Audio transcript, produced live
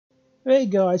Hey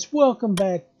guys, welcome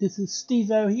back. This is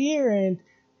Steve-O here, and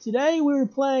today we're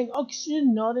playing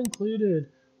Oxygen Not Included.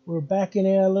 We're back in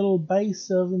our little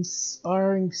base of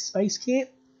inspiring space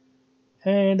camp,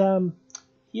 and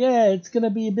yeah, it's gonna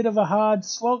be a bit of a hard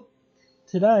slog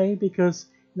today because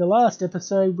in the last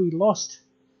episode we lost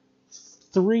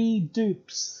 3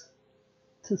 dupes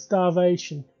to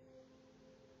starvation,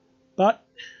 but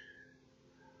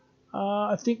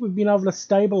I think we've been able to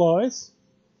stabilize.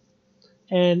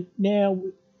 And now,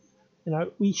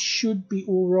 we should be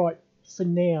all right for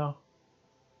now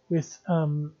with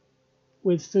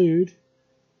food,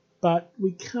 but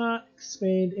we can't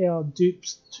expand our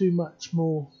dupes too much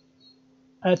more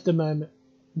at the moment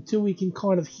until we can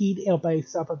kind of heat our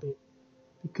base up a bit,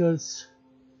 because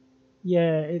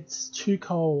yeah, it's too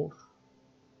cold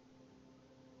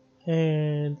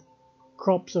and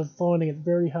crops are finding it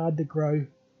very hard to grow.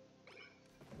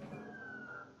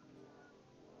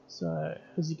 So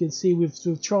as you can see, we've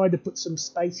tried to put some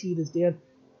space heaters down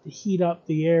to heat up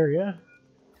the area.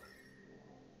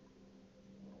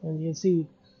 And you can see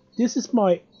this is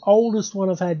my oldest one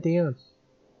I've had down,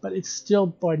 but it's still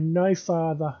by no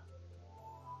far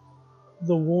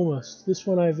the warmest. This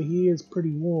one over here is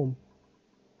pretty warm.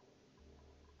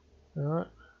 Alright.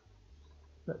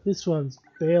 But this one's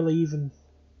barely even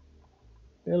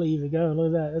going.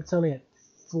 Look at that, it's only at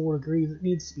 4 degrees. It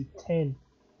needs to be 10.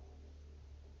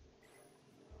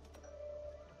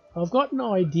 I've got an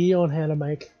idea on how to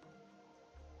make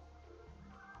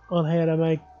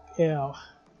our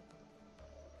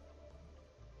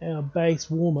base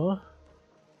warmer.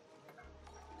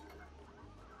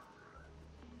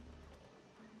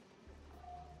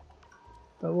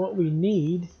 But what we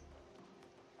need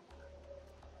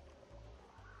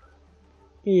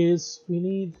is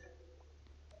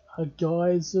a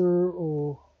geyser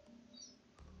or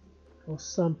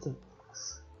something.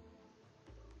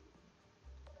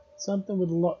 Something with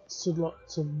lots of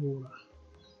water.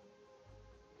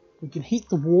 We can heat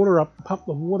the water up, pump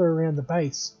the water around the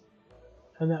base,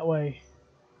 and that way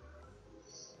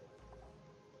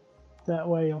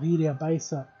it'll heat our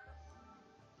base up.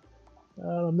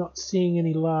 I'm not seeing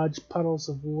any large puddles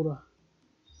of water.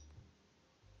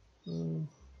 There's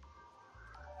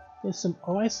some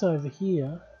ice over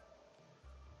here.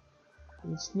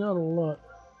 It's not a lot.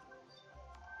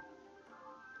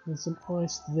 There's some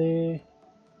ice there.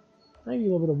 Maybe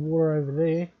a little bit of water over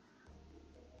there.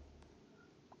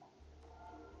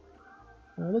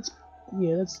 Let's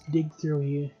dig through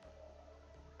here.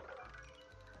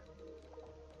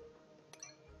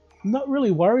 I'm not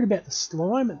really worried about the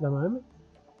slime at the moment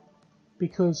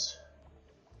because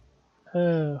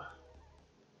it's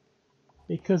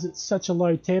such a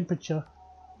low temperature.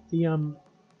 The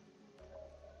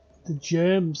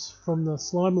germs from the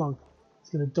slime lung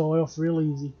is going to die off real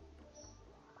easy.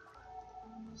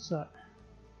 So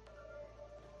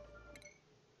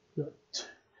we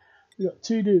got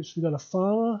 2 dupes. We got a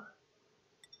farmer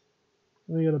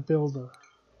and we got a builder.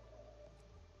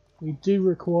 We do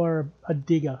require a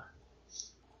digger.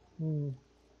 Can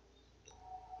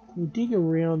we dig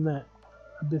around that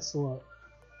abyssal?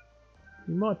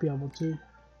 We might be able to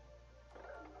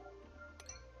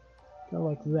go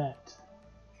like that.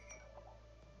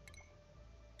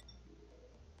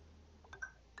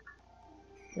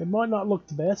 It might not look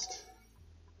the best.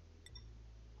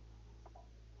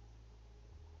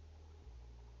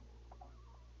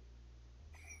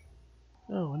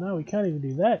 Oh no, we can't even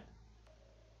do that.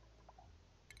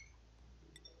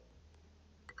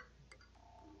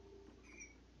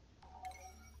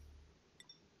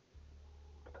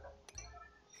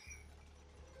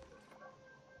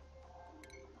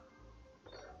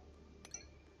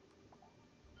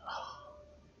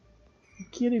 You're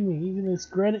kidding me, even this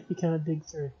granite you can't dig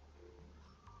through.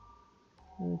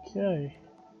 Okay.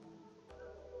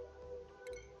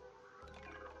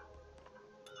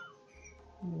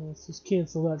 Let's just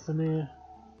cancel that for now.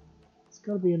 There's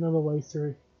got to be another way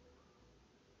through.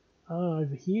 Ah,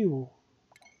 over here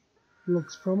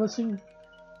looks promising.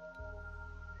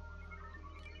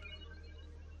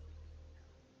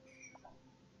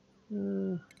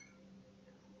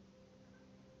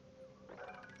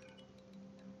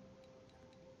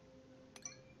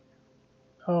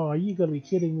 Oh, you gotta be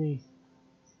kidding me.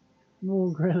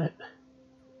 More granite.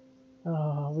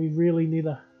 Oh, we really need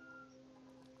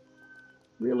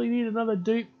another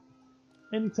dupe.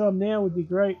 Anytime now would be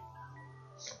great.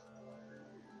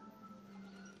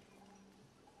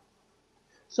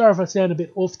 Sorry if I sound a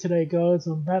bit off today, guys.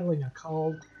 I'm battling a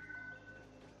cold.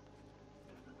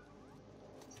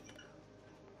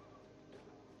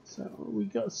 So we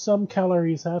got some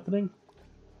calories happening.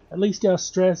 At least our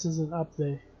stress isn't up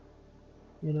there.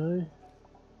 you know.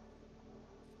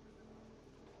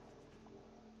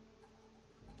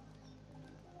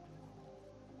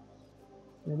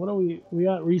 And what are we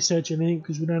aren't researching anything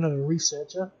because we don't have a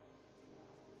researcher.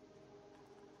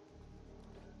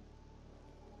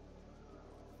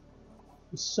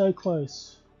 We're so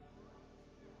close.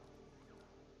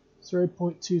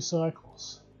 0.2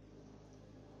 cycles.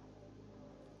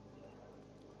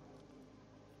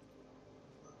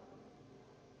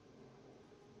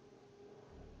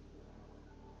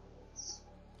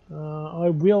 I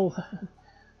will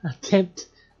attempt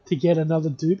to get another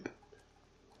dupe.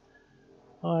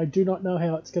 I do not know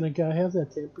how it's going to go. How's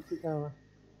that temperature going?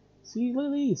 See, look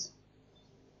at these.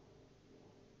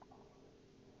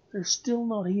 They're still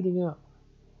not heating up.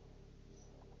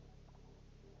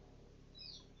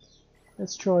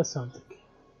 Let's try something.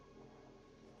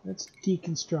 Let's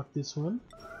deconstruct this one.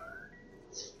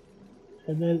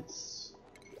 And then let's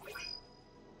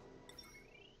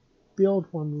build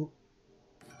one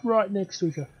right next to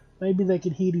each other. Maybe they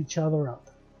can heat each other up.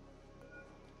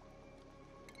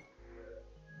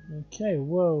 Okay,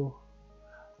 whoa.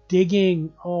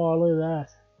 Digging. Oh, look at that.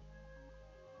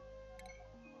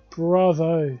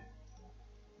 Bravo.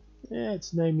 Yeah,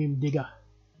 let's name him Digger.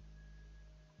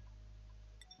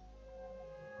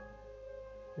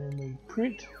 And we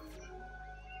print.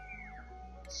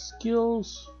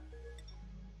 Skills.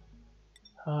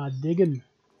 Digging.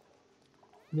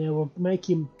 Now we'll make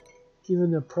him, give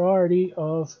him the priority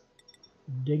of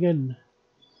digging.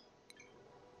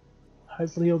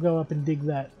 Hopefully he'll go up and dig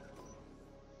that.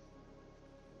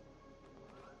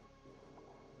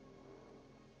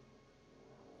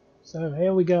 So how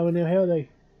are we going now? How are they?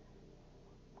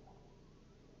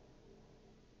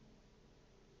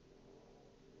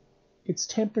 Its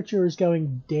temperature is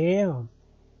going down.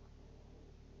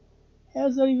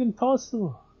 How's that even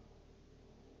possible?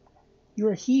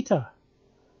 You're a heater.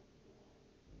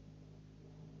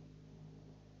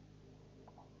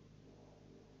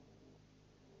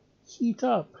 Heat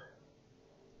up.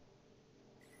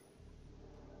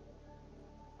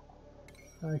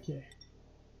 Okay.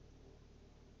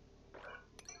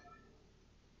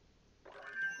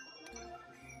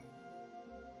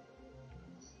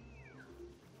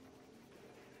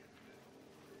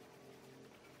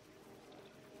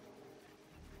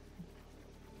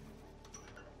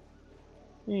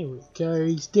 There we go,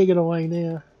 he's digging away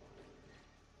now.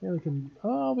 Now we can,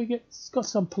 oh, it's got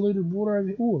some polluted water over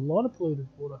here. Oh, a lot of polluted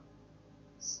water.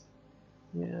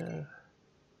 Yeah.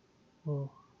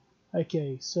 Well,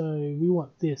 okay, so we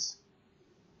want this.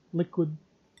 Liquid.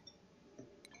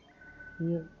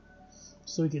 Yeah.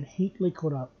 So we can heat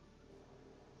liquid up.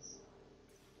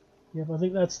 Yep, I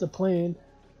think that's the plan.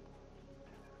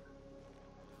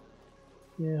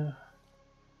 Yeah.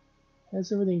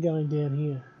 How's everything going down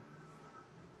here?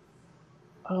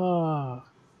 Ah.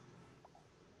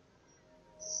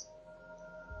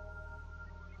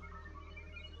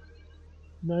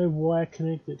 No wire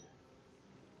connected.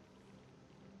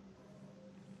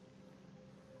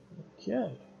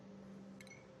 Okay.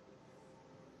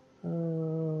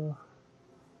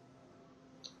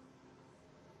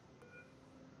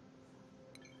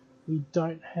 We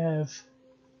don't have.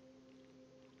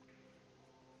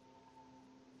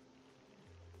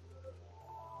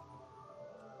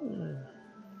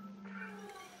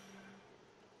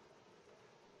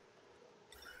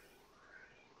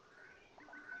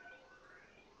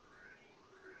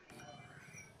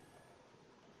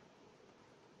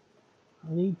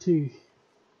 I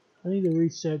need to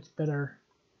research better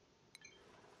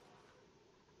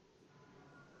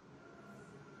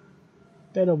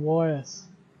wires.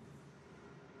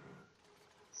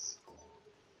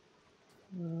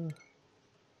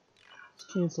 Let's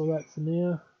cancel that for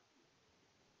now.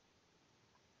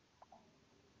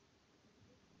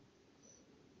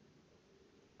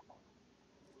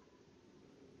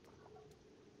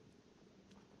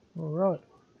 Alright.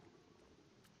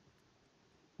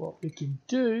 What we can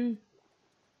do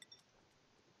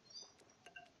is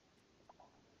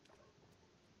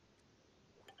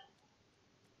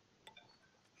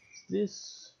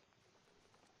this.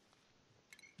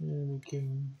 And we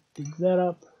can dig that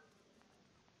up.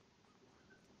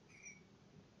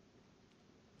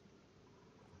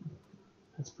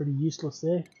 That's pretty useless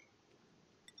there.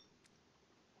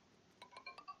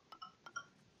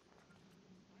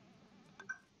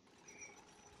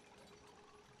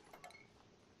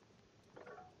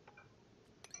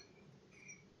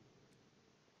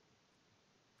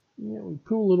 Yeah, we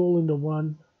pool it all into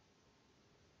one.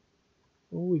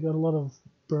 Oh, we got a lot of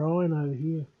brine over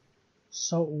here.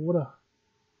 Salt water.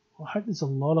 I hope there's a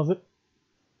lot of it.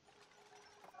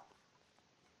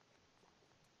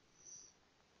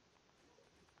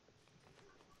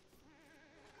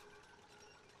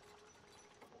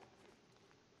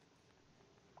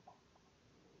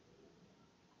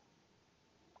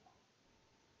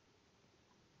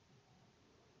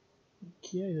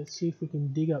 Okay, let's see if we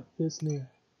can dig up this now.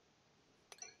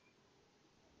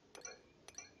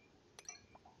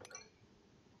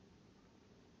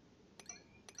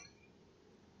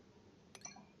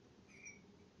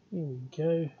 Here we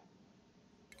go.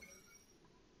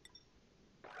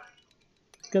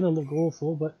 It's gonna look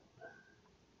awful, but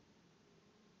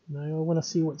no, I want to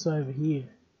see what's over here.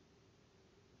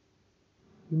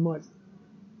 You might.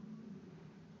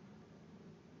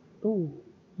 Oh,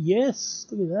 yes!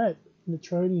 Look at that.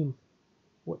 Neutronium.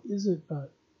 What is it,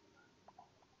 but?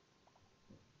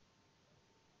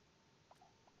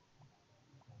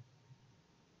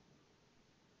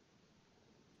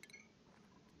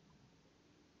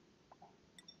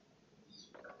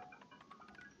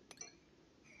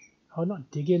 Oh, not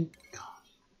digging. God.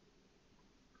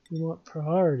 You want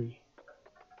priority.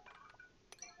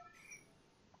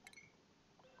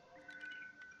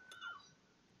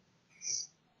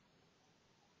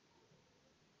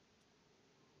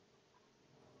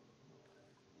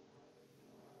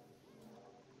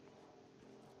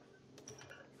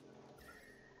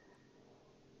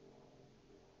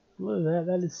 Look at that.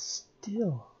 That is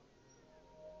still.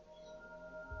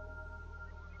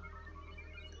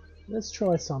 Let's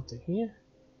try something here.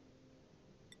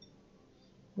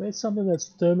 Where's something that's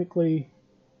thermically...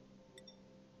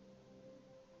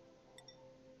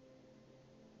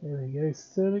 There we go,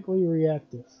 thermically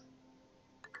reactive.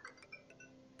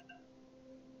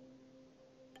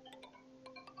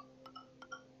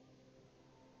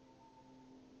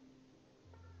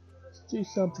 Let's do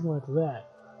something like that.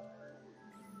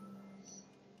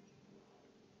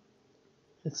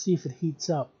 Let's see if it heats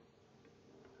up.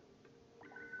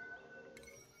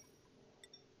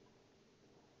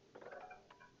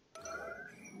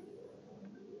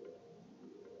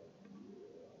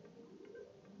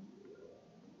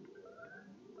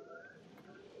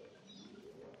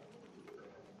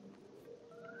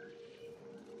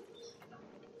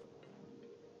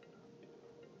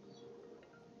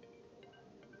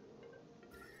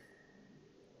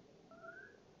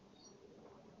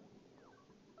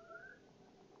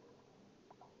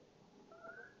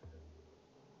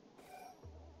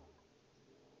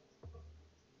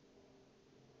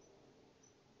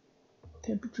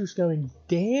 Temperature's going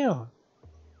down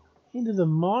into the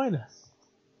minus.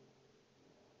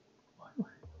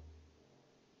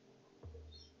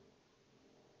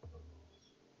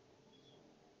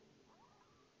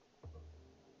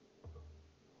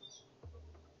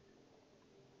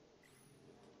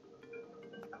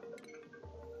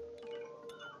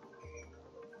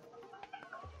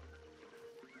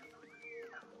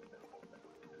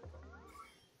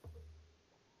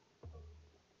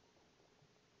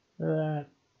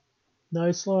 No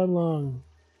slime lung.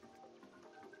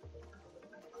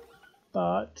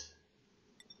 But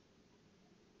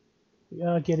we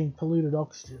are getting polluted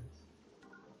oxygen.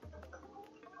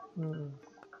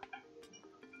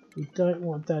 We don't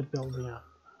want that building up.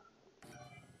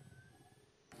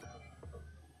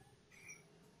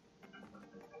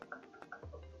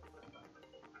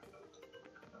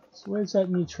 So where's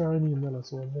that neutronium metal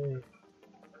there?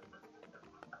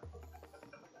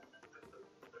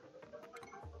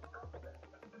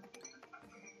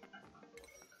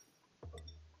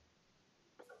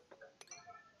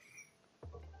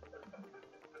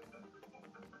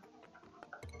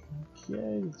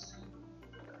 Okay,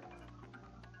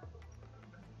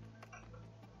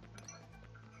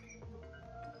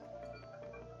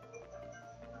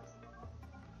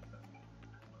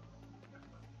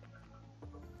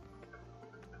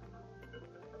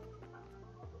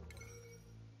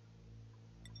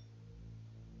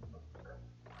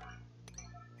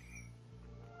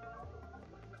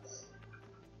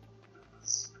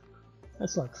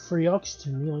 that's like free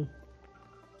oxygen, really.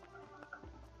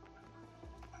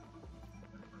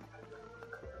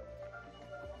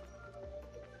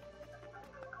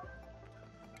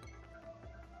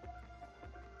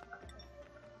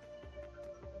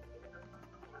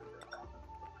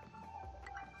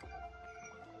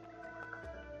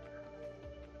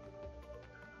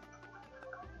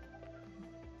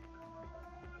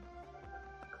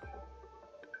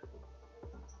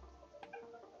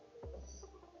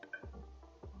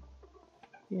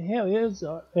 Yeah, how is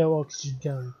our oxygen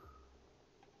going?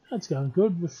 That's going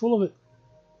good, we're full of it.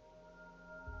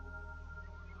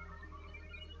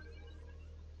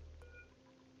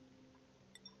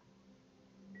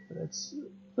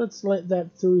 Let's let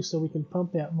that through so we can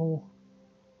pump out more.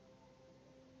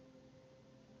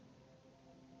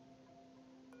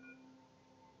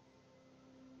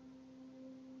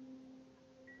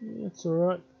 Yeah, that's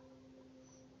alright.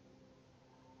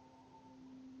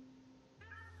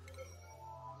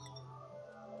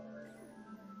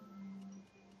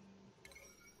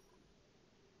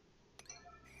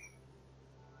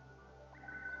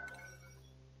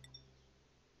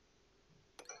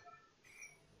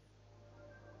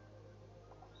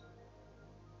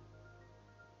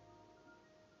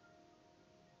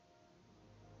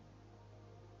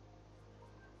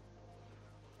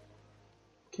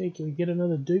 Okay, can we get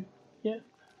another dupe yet?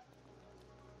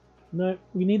 No,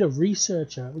 we need a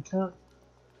researcher. We can't.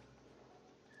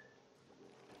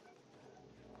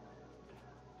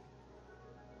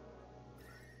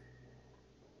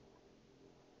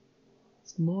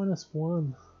 It's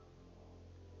 -1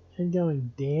 and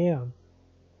going down.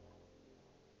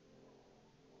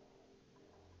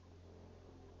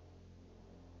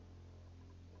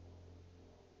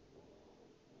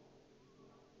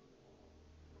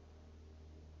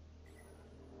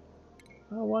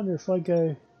 I wonder if I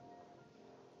go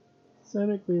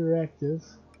thermically reactive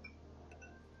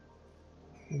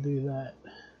and do that.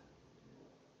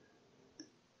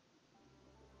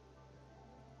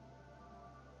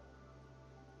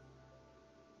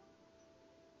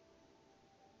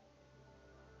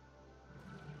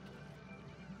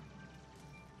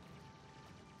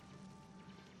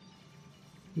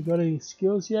 You got any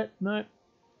skills yet? No.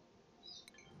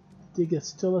 Digger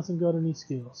still hasn't got any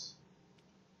skills.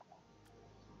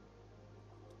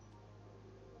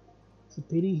 It's a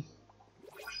pity.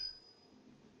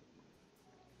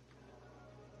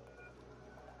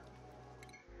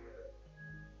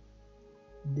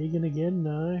 Digging again?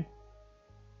 No.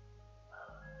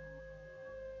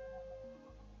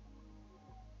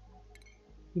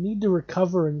 We need to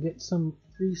recover and get some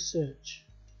research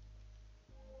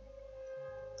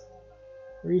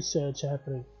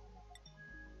happening.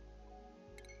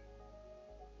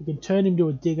 We can turn him to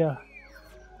a digger.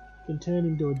 We can turn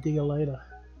him to a digger later.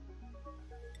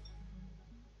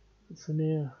 But for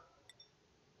now,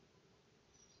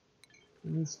 he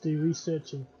needs to do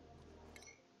researching.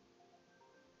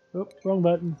 Oh, wrong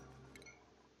button.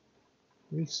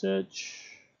 Research.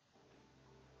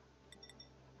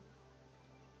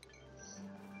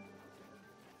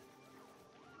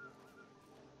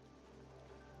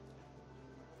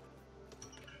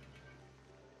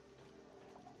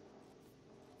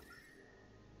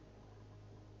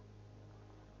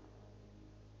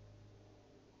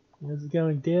 Is it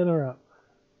going down or up?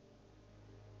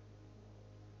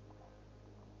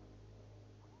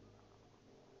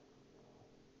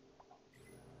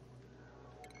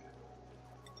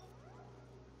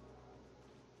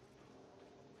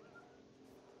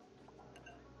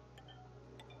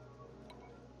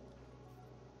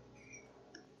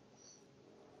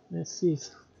 Let's see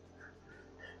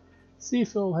if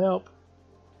it'll help.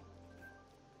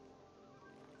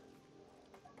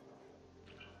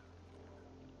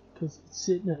 Because it's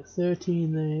sitting at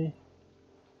 13 there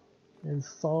and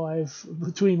 5,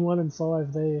 between 1 and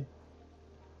 5 there.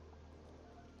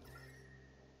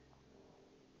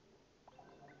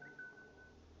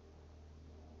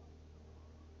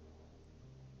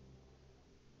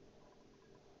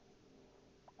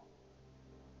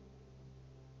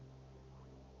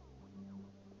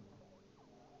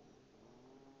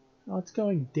 Oh, it's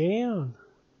going down.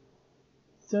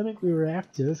 Thermically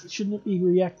reactive. Shouldn't it be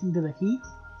reacting to the heat?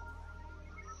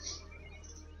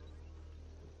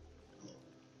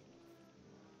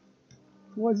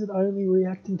 Why is it only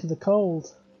reacting to the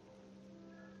cold?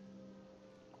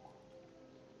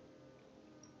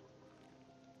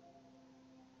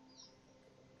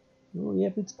 Oh,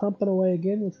 yep, it's pumping away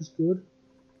again, which is good.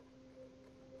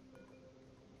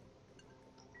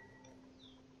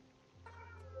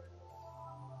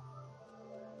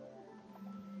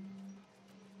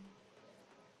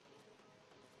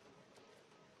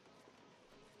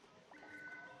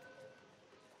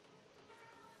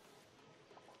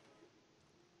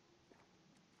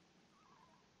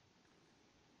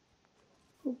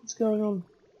 Oh, what's going on?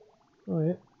 Oh,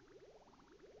 yeah.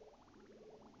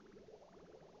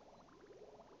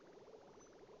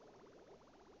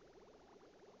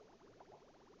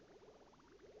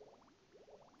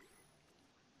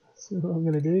 So what I'm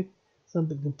going to do?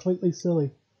 Something completely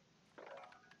silly.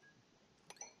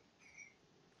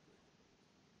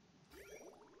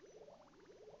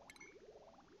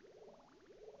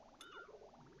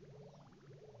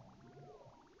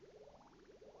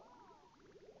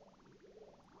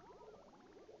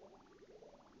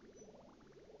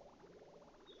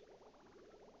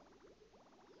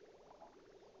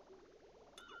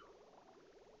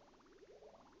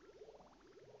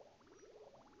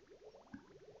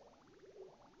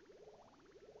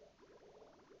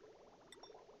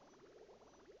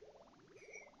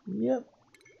 Yep.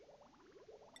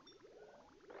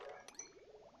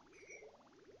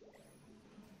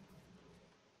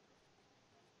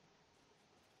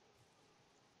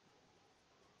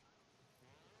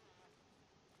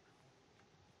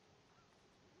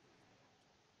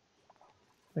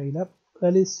 Right up.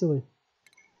 That is silly.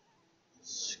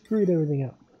 Screwed everything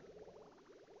up.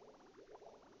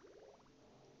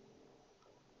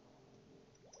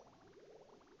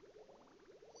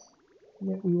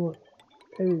 Yeah, we want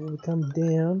everything to come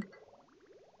down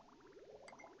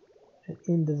and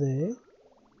into there.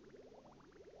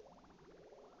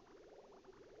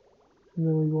 And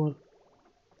then we want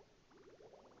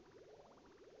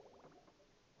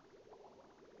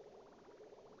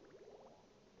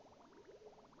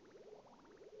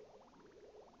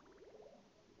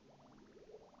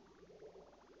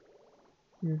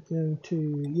you're going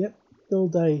to, yep,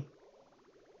 build a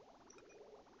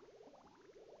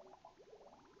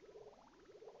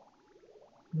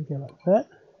go like that.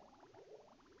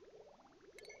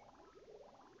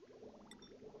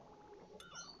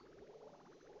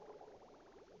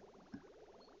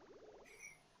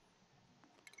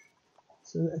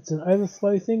 So it's an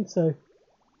overflow thing, so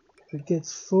if it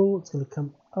gets full, it's going to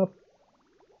come up.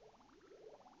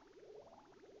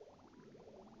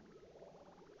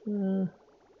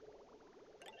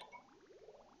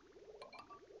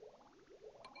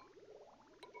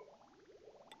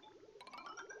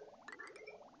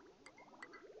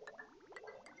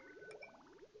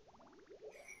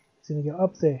 It's going to go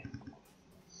up there.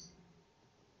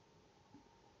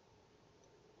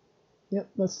 Yep,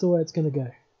 that's the way it's going to go.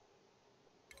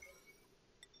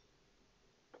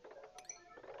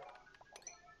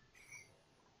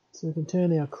 So we can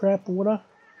turn our crap water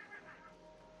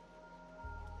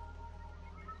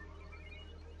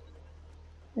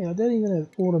Hey, I don't even have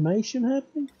automation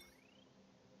happening.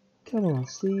 Come on,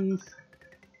 Steve.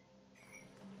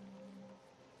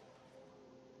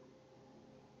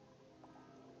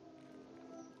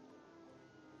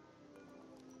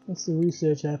 What's the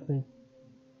research happening?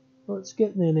 Oh, it's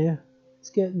getting there now. It's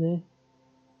getting there.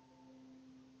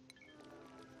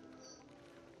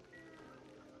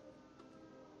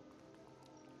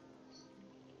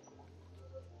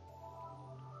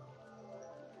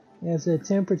 How's the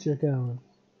temperature going?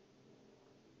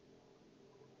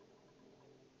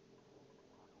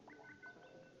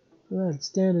 Well, it's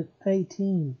down at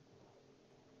 18.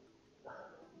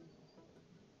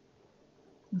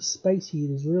 These space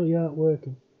heaters really aren't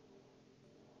working.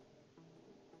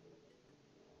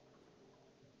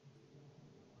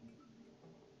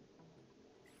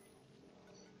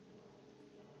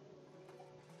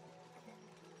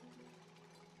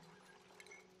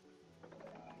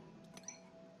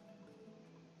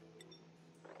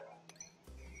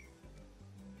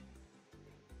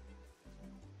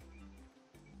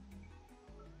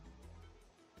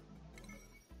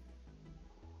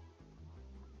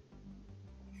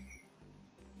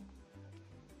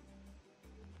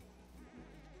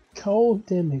 Cold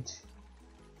damage.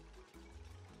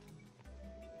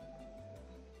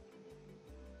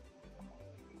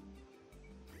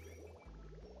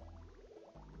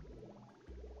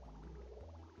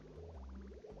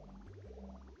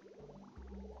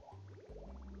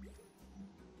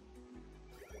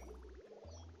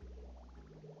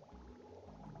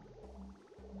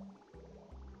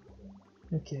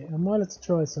 Okay, I might have to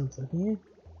try something here.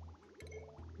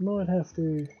 Might have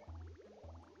to...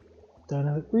 Don't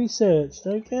have it researched,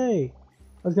 okay.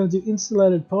 I was going to do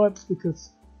insulated pipes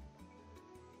because...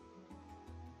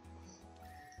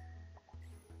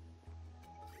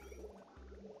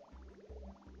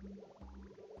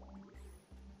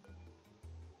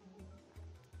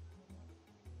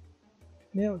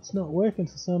 Now it's not working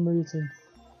for some reason.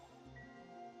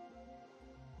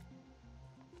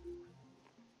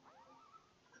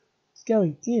 It's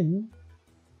going in.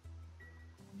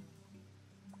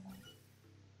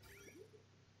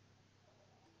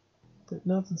 But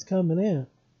nothing's coming out.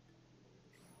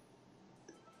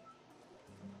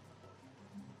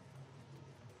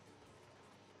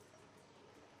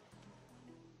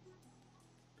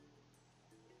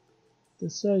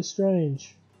 It's so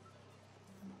strange.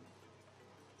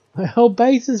 My whole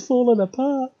base is falling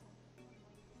apart.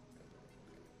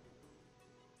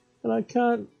 And I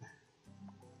can't...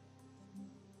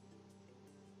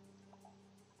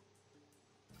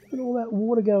 Look at all that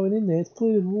water going in there. It's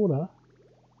polluted water.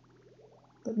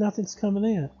 But nothing's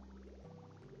coming out.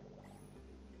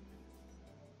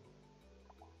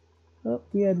 Oh,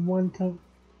 we had one come...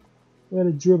 We had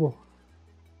a dribble.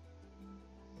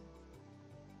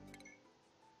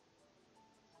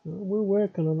 We're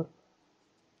working on it.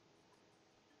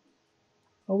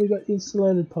 Oh, we got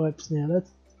insulated pipes now.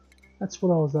 That's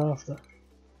what I was after.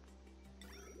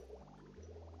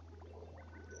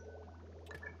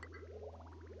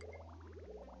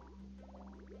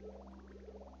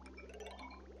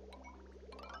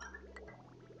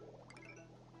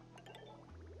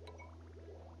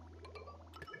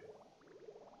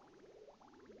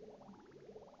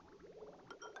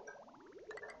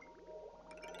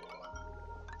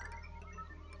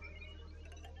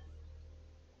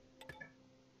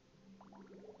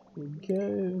 There we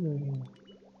go.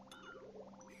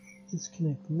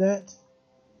 Disconnect that.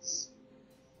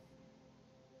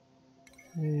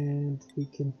 And we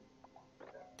can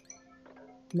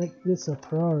make this a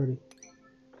priority.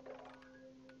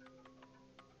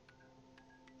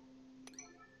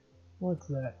 Like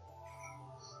that.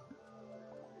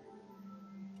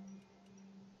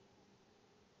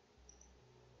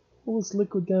 All this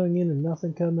liquid going in and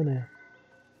nothing coming out.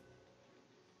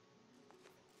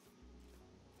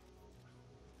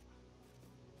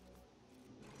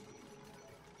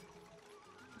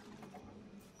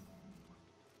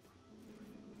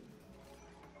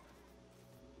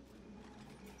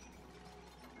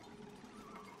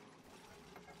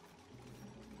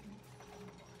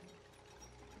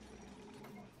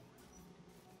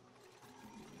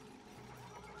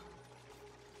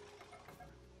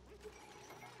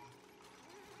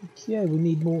 Okay, we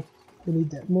need more. We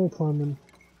need that more plumbing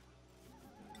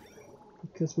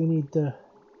because we need the.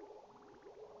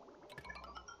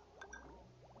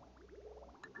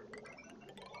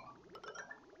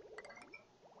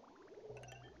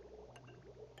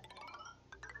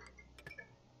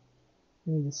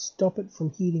 We need to stop it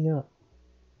from heating up.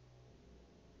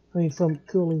 I mean, from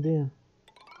cooling down.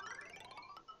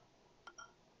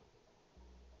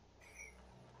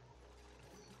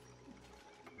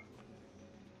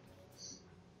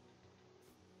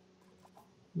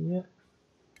 Yeah,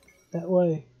 that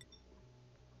way.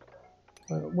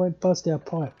 It won't bust our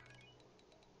pipe.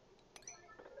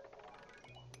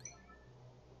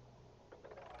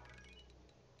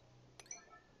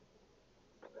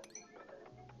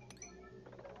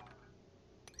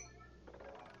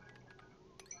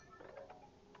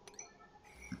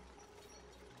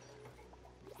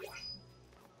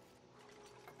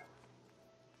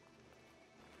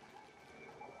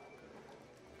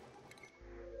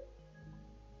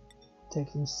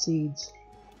 Taking seeds.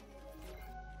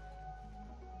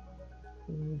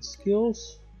 We need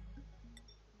skills,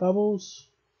 bubbles,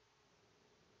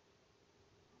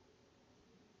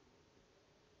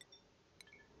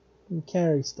 and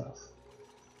carry stuff.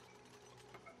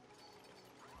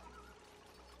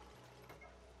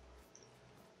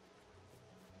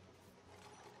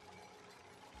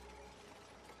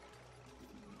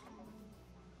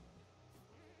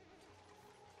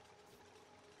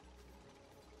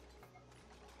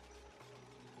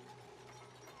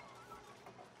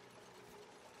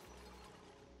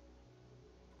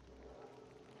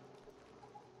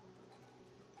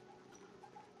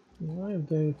 Now I am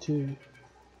going to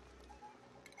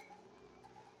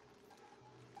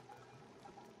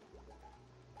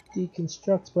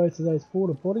deconstruct both of those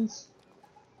porta potties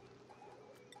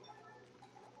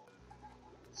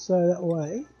so that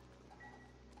way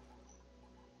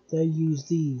they use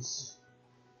these.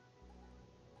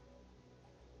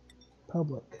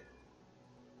 Public.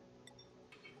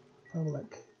 There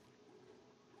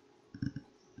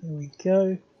we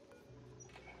go.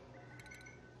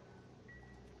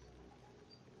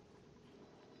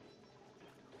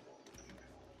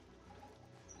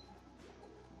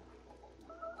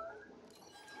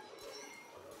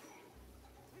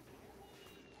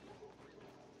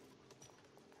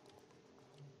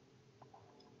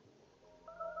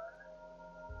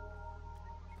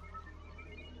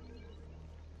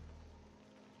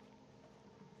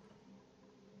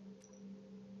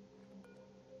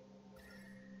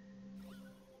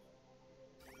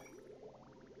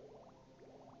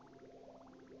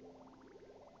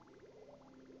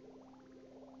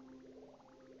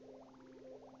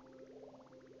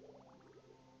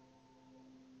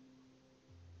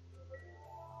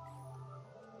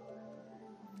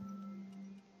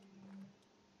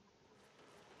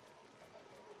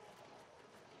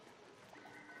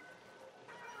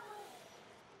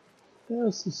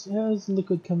 How's the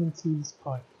liquid coming through this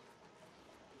pipe?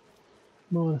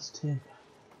 -10.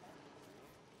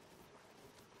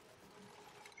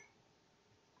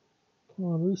 Come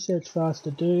on, research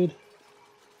faster, dude.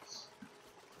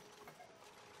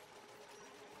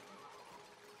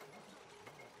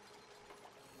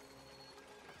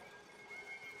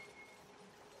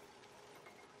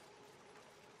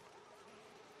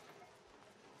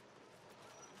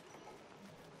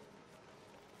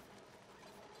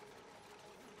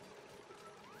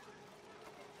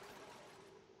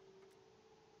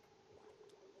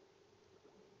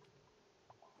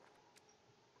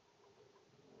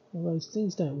 Well, those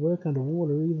things don't work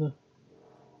underwater either.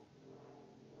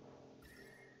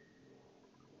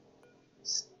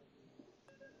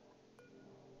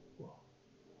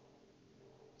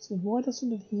 So why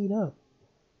doesn't it heat up?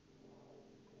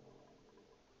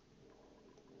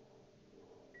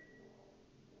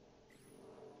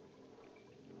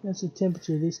 How's the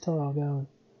temperature of this tile going?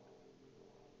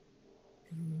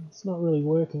 It's not really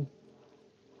working.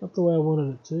 Not the way I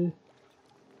wanted it to.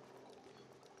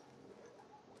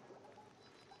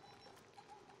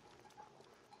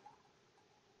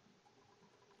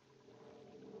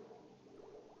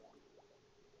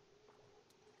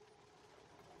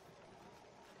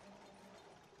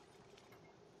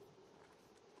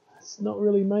 It's not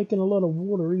really making a lot of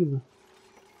water either.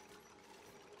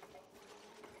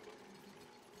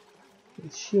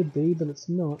 It should be, but it's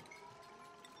not.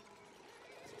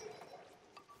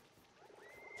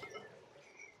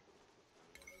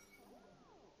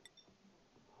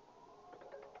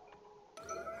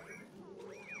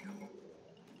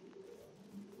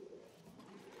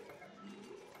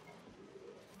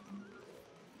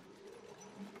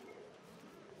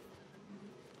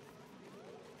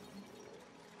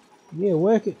 Yeah,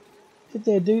 work it. Get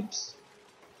there, Dupes.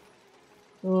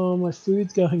 Oh, my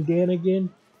food's going down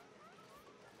again.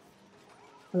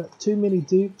 I've got too many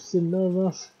Dupes and not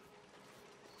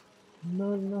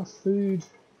enough food.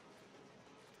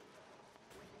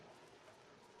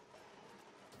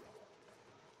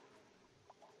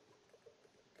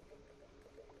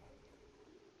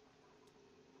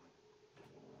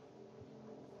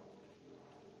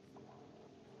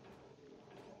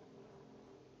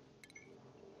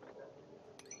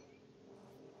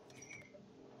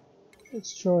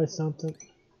 Let's try something.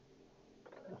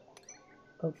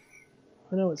 Oh,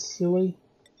 I know it's silly,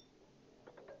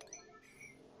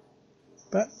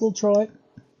 but we'll try it.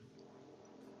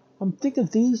 I'm thinking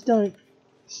these don't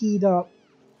heat up.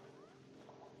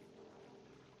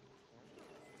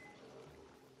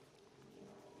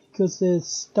 Because there's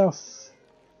stuff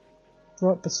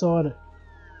right beside it.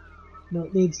 No,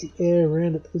 it needs the air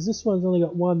around it, because this one's only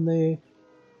got one there,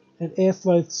 and air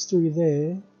flows through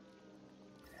there,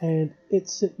 and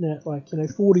it's sitting at, like,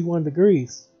 41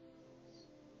 degrees.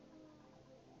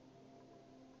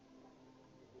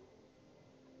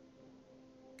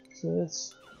 So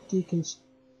let's deconstruct.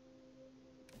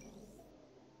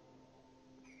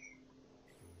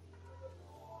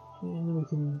 And then we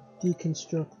can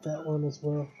deconstruct that one as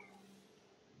well.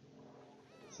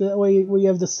 So that way we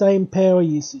have the same power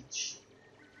usage.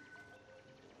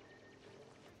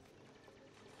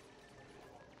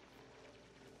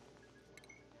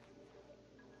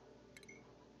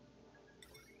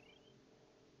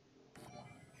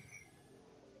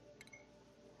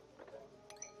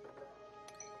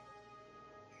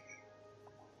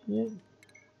 Yeah.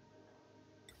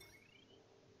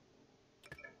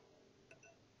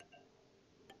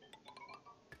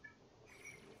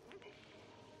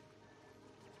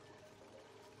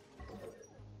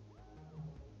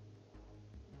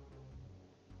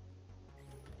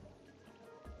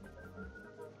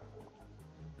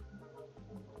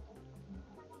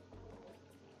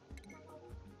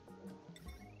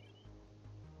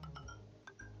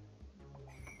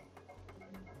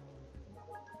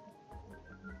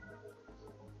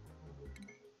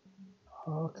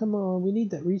 Oh, come on, we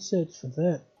need that research for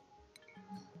that.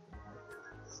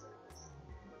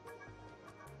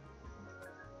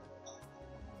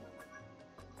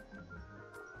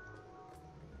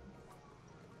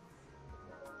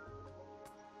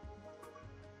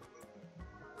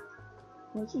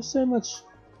 Why's there so much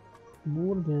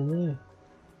water down there?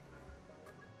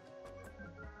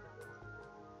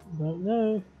 Don't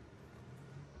know.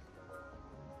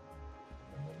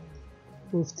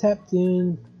 We've tapped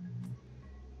in.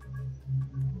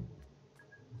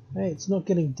 Hey, it's not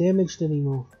getting damaged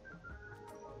anymore.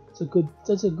 That's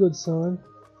a good sign.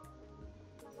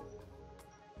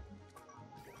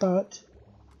 But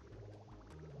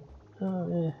oh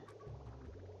yeah.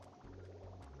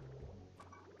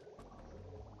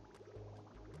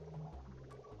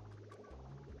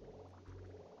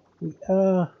 We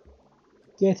are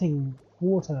getting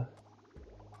water.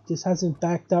 Just hasn't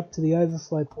backed up to the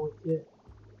overflow point yet.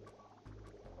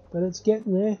 But it's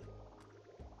getting there.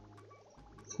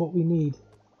 It's what we need.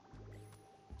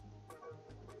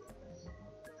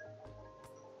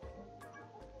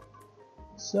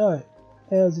 So,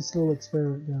 how's this little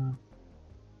experiment going?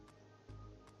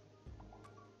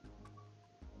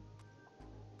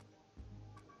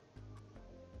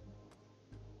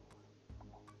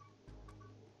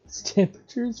 Its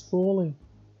temperature is falling.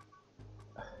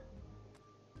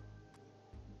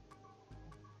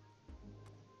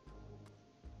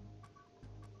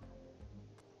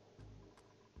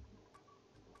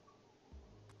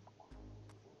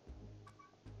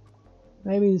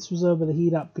 Maybe this was able to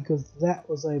heat up because that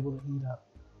was able to heat up.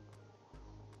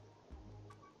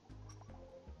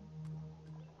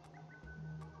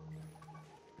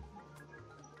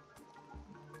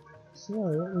 So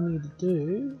what we need to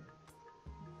do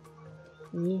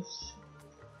is,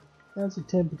 how's the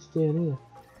temperature down here?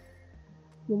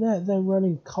 Look at that, they're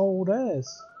running cold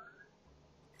as.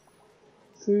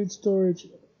 Food storage,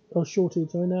 oh,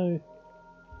 shortage, I know.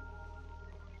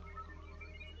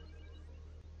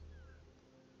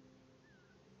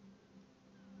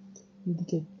 Need to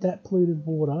get that polluted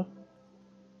water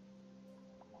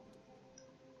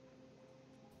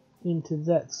into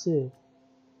that sieve.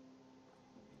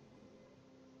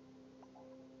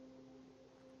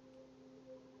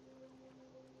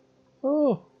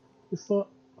 Oh,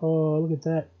 oh, look at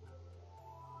that.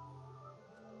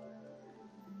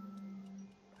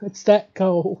 It's that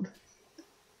cold.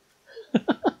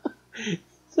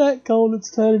 It's that cold, it's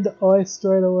turned into ice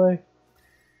straight away.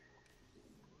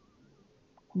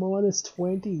 Minus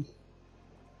 20.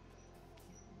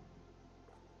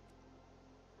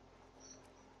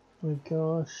 Oh my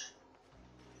gosh.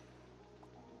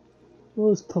 All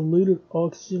this polluted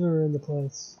oxygen around the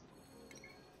place.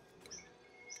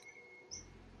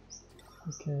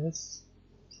 Okay, that's...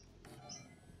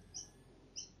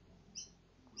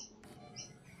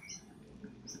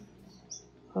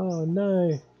 Oh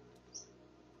no.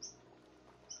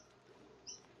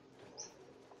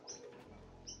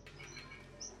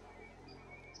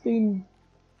 It's been...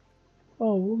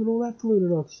 Oh, look at all that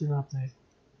polluted oxygen up there.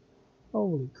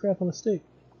 Holy crap on a stick.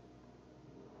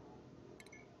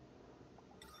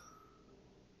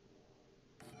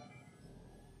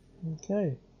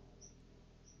 Okay.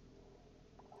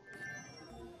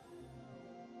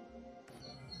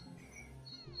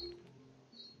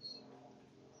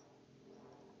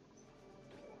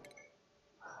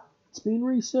 It's been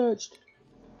researched.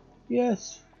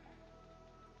 Yes.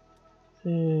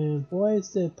 And why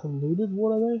is there polluted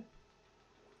water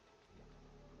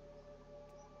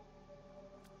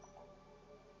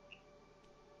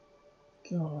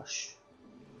there? Gosh.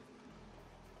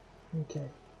 Okay.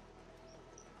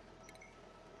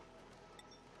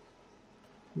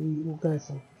 We will go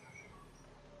for it.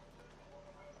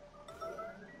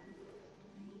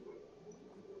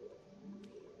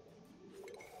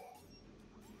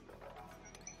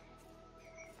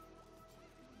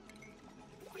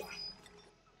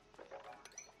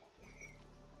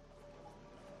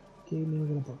 Okay, now we're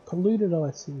going to put polluted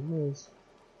ice in. Where's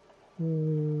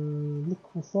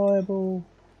liquefiable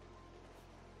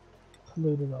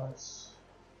polluted ice?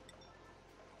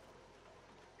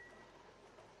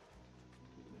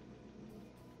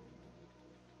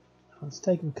 Oh, it's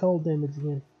taking cold damage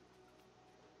again.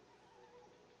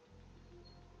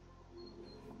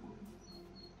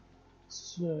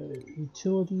 So,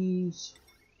 utilities.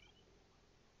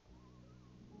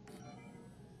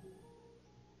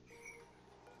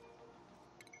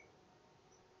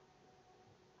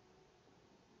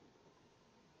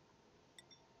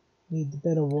 Need the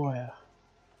better wire.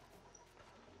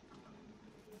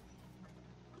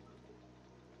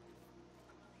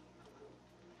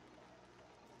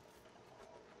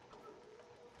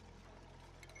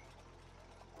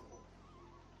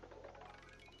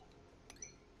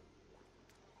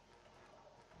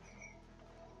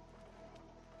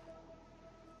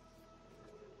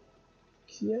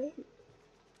 Okay.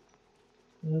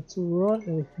 That's alright,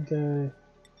 then we can go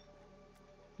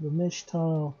the mesh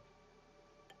tile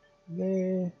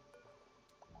there,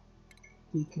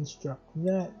 deconstruct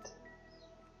that.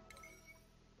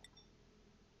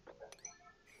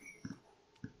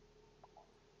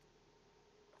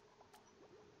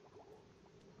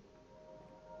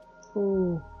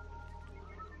 Oh.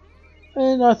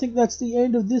 And I think that's the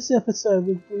end of this episode.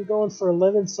 We've gone for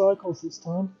 11 cycles this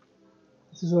time.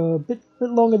 This is a bit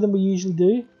longer than we usually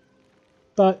do,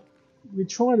 but we're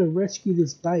trying to rescue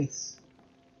this base.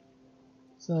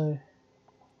 So,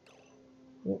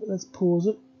 yeah, let's pause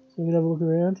it so we can have a look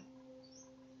around.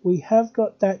 We have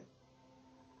got that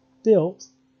built,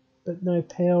 but no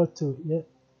power to it yet.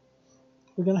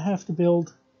 We're going to have to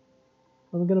build.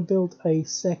 I'm going to build a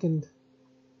second,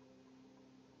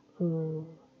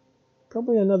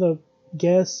 probably another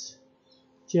gas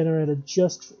generator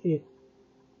just for it.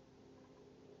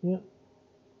 Yeah,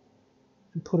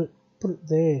 and put it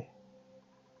there.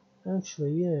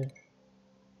 Actually, yeah,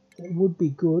 that would be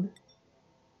good.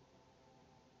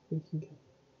 We can go.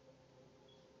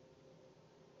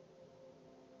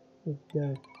 There we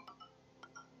go.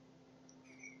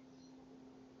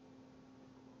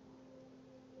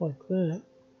 Like that.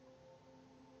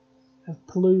 Have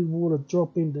polluted water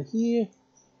drop into here.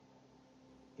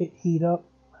 It heat up.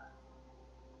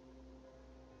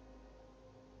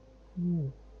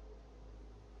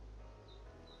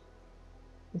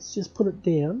 Let's just put it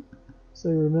down so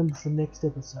we remember for next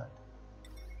episode.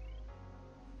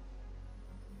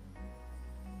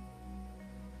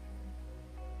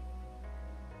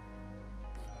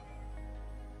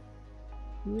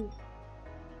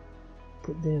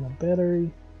 Put down a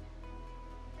battery.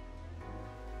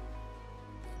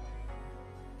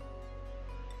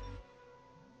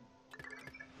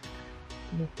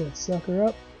 Connect that sucker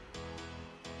up.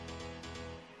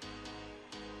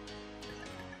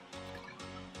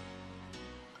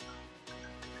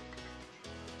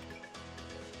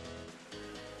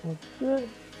 Like that.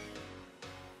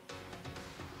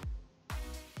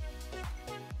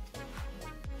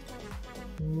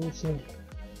 And also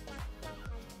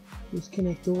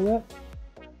disconnect all that.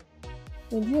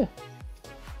 And yeah,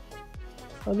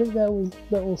 I think that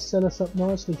will set us up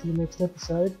nicely for the next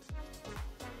episode.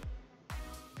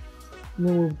 And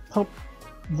then we'll pump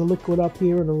the liquid up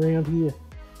here and around here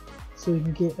so we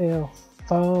can get our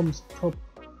farms,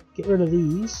 get rid of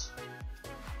these,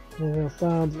 and our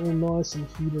farms all nice and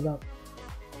heated up.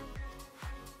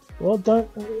 Well,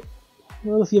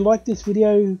 if you like this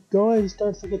video, guys,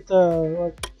 don't forget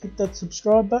to hit that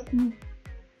subscribe button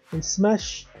and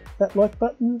smash that like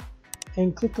button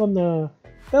and click on the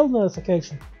bell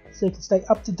notification so you can stay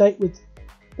up to date with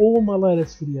all my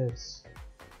latest videos.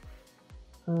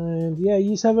 And yeah,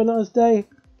 you have a nice day.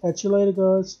 Catch you later,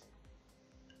 guys.